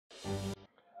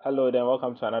Hello, then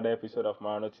welcome to another episode of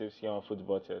Morano tips here on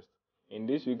Football Test. In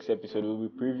this week's episode, we'll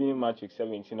be previewing match week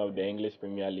 17 of the English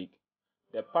Premier League.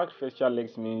 The packed fixture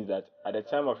list means that at the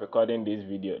time of recording this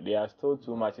video, there are still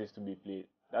two matches to be played.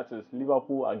 That is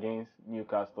Liverpool against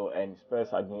Newcastle and Spurs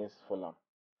against Fulham.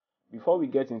 Before we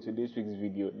get into this week's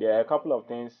video, there are a couple of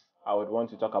things I would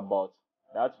want to talk about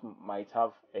that might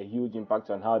have a huge impact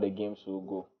on how the games will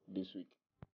go this week.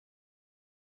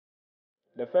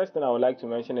 The first thing I would like to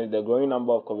mention is the growing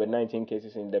number of COVID-19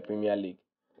 cases in the Premier League.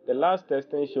 The last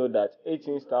testing showed that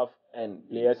 18 staff and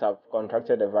players have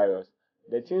contracted the virus.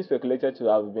 The teams speculated to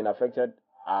have been affected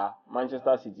are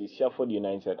Manchester City, Sheffield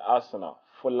United, Arsenal,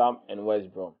 Fulham, and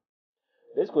West Brom.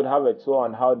 This could have a toll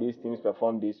on how these teams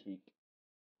perform this week.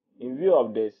 In view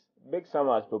of this, Big Sam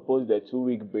has proposed a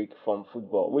 2-week break from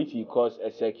football, which he calls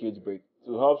a circuit break,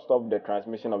 to help stop the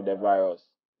transmission of the virus.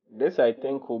 This, I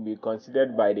think, will be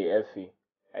considered by the FA.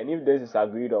 And if this is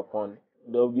agreed upon,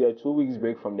 there will be a 2 weeks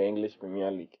break from the English Premier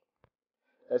League.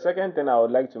 The second thing I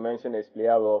would like to mention is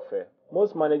player welfare.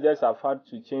 Most managers have had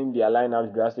to change their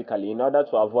lineups drastically in order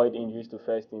to avoid injuries to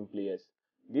first team players.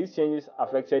 These changes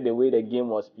affected the way the game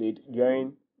was played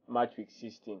during match week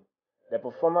 16. The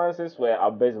performances were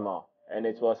abysmal and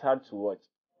it was hard to watch.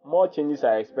 More changes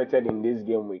are expected in this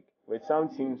game week, with some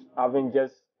teams having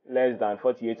just less than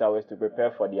 48 hours to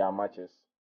prepare for their matches.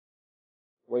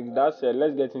 With that said,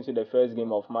 let's get into the first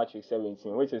game of match week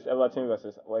 17, which is Everton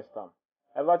vs West Ham.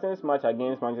 Everton's match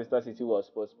against Manchester City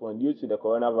was postponed due to the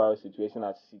coronavirus situation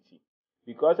at City.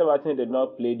 Because Everton did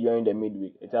not play during the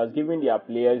midweek, it has given their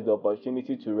players the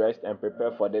opportunity to rest and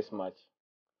prepare for this match.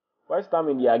 West Ham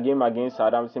in their game against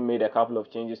Southampton made a couple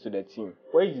of changes to the team,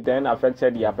 which then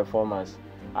affected their performance.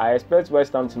 I expect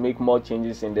West Ham to make more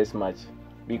changes in this match.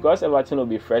 Because Everton will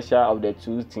be fresher of the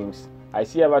two teams, I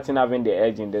see Everton having the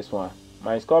edge in this one.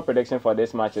 My score prediction for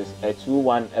this match is a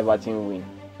 2-1 Everton win,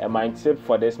 and my tip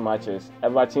for this match is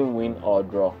Everton win or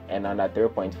draw and under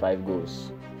 3.5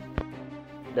 goals.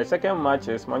 The second match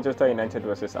is Manchester United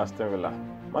vs Aston Villa.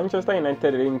 Manchester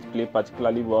United didn't play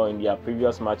particularly well in their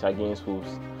previous match against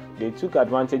Wolves. They took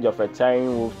advantage of a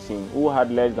tiring Wolves team who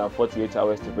had less than 48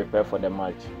 hours to prepare for the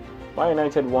match. Man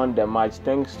United won the match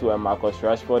thanks to a Marcus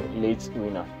Rashford late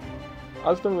winner.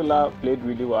 Aston Villa played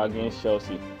really well against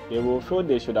Chelsea. They will feel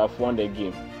they should have won the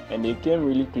game, and they came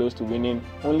really close to winning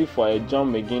only for a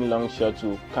John McGinn long shot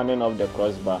to cannon off the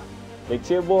crossbar. The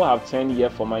table have turned here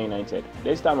for Man United.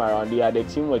 This time around, they are the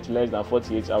team with less than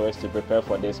 48 hours to prepare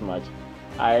for this match.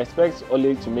 I expect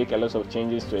Ole to make a lot of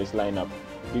changes to his lineup.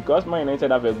 Because Man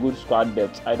United have a good squad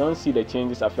depth, I don't see the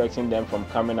changes affecting them from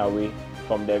coming away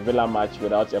from the Villa match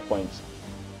without a point.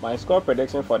 My score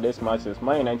prediction for this match is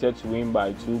Man United to win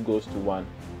by 2-1,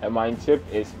 and my tip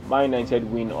is Man United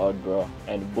win or draw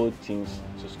and both teams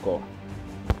to score.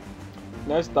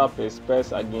 Next up is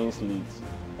Spurs against Leeds.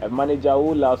 A manager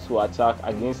who loves to attack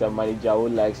against a manager who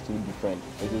likes to defend.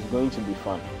 It is going to be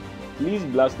fun. Leeds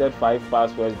blasted 5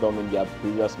 past West Brom in their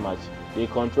previous match. They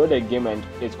controlled the game and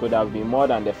it could have been more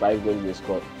than the 5 goals they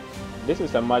scored. This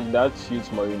is a match that suits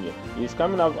Mourinho. He is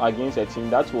coming up against a team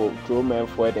that will throw men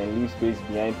forward and leave space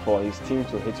behind for his team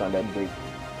to hit on the break.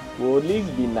 Will Leeds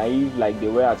be naive like they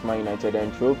were at Man United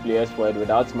and throw players forward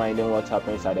without minding what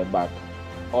happens at the back?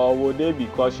 Or will they be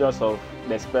cautious of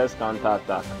the Spurs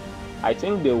counter-attack? I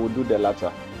think they will do the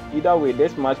latter. Either way,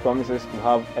 this match promises to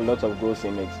have a lot of goals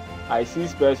in it. I see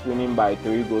Spurs winning by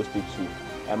 3-2,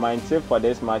 and my tip for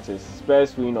this match is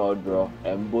Spurs win or draw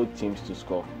and both teams to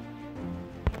score.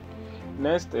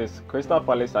 Next is Crystal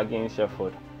Palace against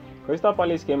Sheffield. Crystal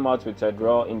Palace came out with a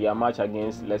draw in their match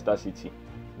against Leicester City.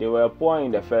 They were poor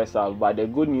in the first half, but the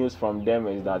good news from them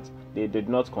is that they did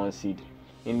not concede.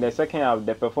 In the second half,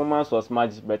 the performance was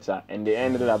much better and they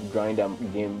ended up drawing the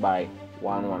game by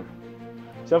 1-1.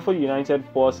 Sheffield United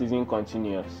poor season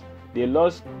continues. They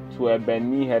lost to a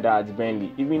Ben Mee header at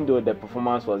Burnley, even though the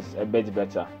performance was a bit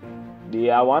better.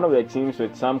 They are one of the teams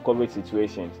with some COVID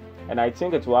situations, and I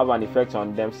think it will have an effect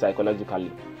on them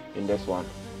psychologically in this one.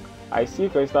 I see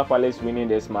Crystal Palace winning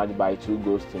this match by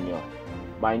 2-0.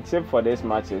 My tip for this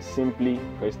match is simply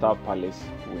Crystal Palace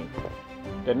win.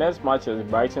 The next match is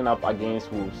Brighton up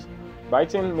against Wolves.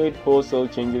 Brighton made wholesale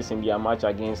changes in their match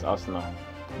against Arsenal.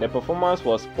 The performance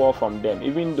was poor from them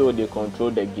even though they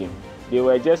controlled the game. They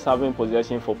were just having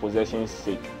possession for possession's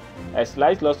sake. A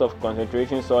slight loss of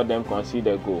concentration saw them concede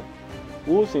a goal.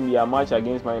 Wolves in their match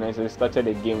against Man United started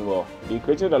the game well. They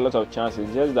created a lot of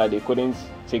chances, just that they couldn't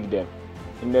take them.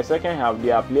 In the second half,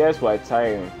 their players were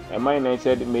tiring, and Man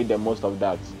United made the most of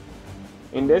that.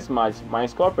 In this match, my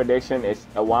score prediction is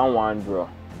a 1-1 draw.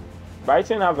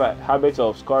 Brighton have a habit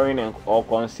of scoring or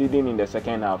conceding in the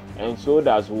second half, and so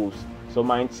does Wolves. So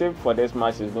my tip for this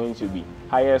match is going to be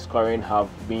higher scoring half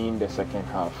being the second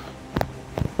half.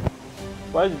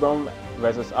 West Brom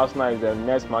versus Arsenal is the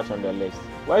next match on the list.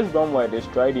 West Brom were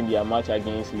destroyed in their match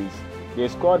against Leeds. They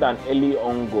scored an early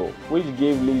own goal, which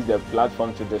gave Leeds the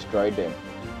platform to destroy them.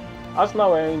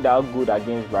 Arsenal weren't that good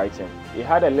against Brighton. He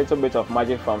had a little bit of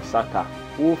magic from Saka,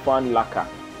 who found Laka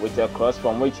with a cross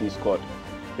from which he scored.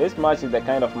 This match is the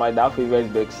kind of match that favors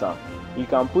Big Sam. He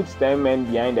can put 10 men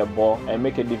behind the ball and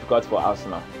make it difficult for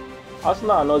Arsenal.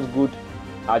 Arsenal are not good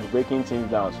at breaking things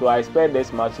down, so I expect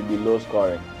this match to be low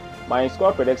scoring. My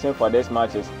score prediction for this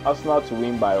match is Arsenal to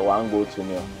win by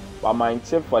 1-0, but my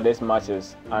tip for this match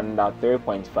is under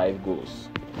 3.5 goals.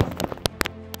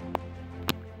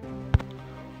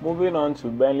 Moving on to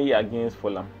Burnley against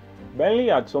Fulham.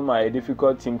 Burnley at home are a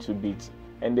difficult team to beat,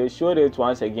 and they showed it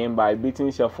once again by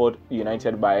beating Sheffield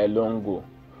United by a lone goal.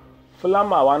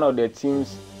 Fulham are one of the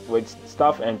teams with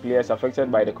staff and players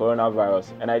affected by the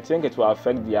coronavirus, and I think it will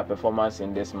affect their performance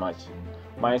in this match.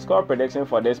 My score prediction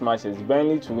for this match is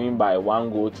Burnley to win by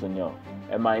 1-0,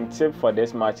 and my tip for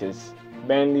this match is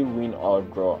Burnley win or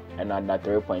draw and under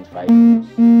 3.5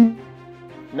 goals.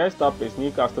 Next up is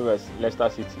Newcastle vs Leicester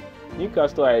City.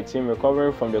 Newcastle are a team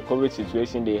recovering from the COVID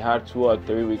situation they had 2 or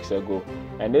 3 weeks ago,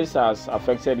 and this has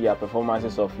affected their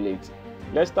performances of late.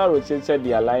 Leicester rotated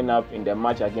their lineup in the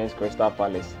match against Crystal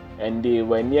Palace, and they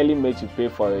were nearly made to pay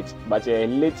for it, but a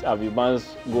late Avi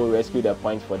Barnes goal rescued the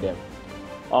point for them.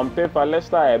 On paper,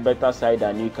 Leicester are a better side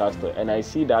than Newcastle, and I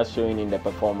see that showing in the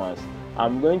performance.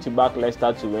 I'm going to back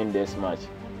Leicester to win this match.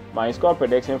 My score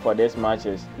prediction for this match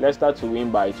is Leicester to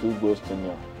win by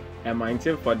 2-0. And my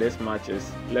tip for this match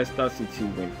is Leicester City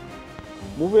win.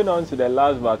 Moving on to the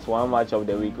last but one match of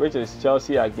the week, which is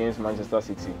Chelsea against Manchester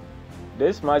City.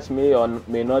 This match may or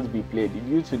may not be played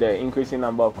due to the increasing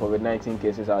number of COVID-19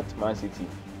 cases at Man City.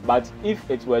 But if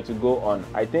it were to go on,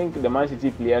 I think the Man City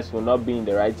players will not be in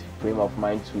the right frame of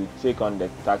mind to take on the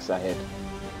task ahead.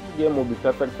 The game will be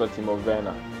perfect for Timo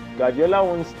Werner. Guardiola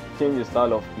won't change the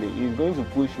style of play. He's going to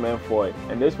push men forward,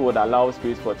 and this would allow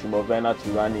space for Timo Werner to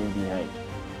run in behind.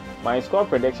 My score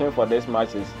prediction for this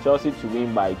match is Chelsea to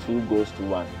win by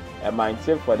 2-1, and my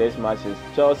tip for this match is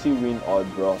Chelsea win or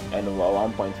draw and over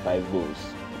 1.5 goals.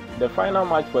 The final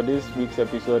match for this week's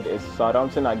episode is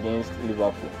Southampton against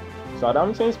Liverpool.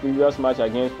 Southampton's previous match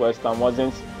against West Ham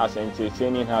wasn't as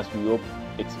entertaining as we hoped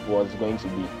it was going to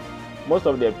be. Most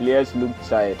of the players looked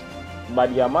tired,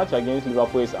 but their match against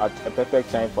Liverpool is at a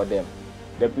perfect time for them.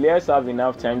 The players have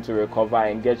enough time to recover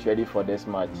and get ready for this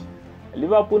match.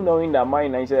 Liverpool, knowing that Man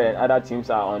United and other teams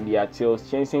are on their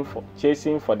tails chasing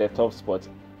for the top spot,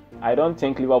 I don't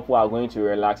think Liverpool are going to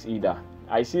relax either.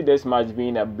 I see this match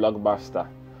being a blockbuster.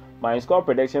 My score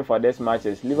prediction for this match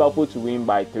is Liverpool to win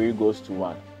by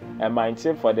 3-1, and my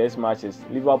tip for this match is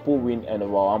Liverpool win and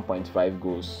over 1.5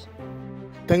 goals.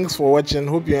 Thanks for watching.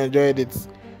 Hope you enjoyed it.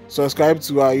 Subscribe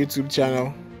to our YouTube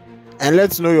channel and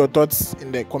let us know your thoughts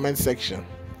in the comment section.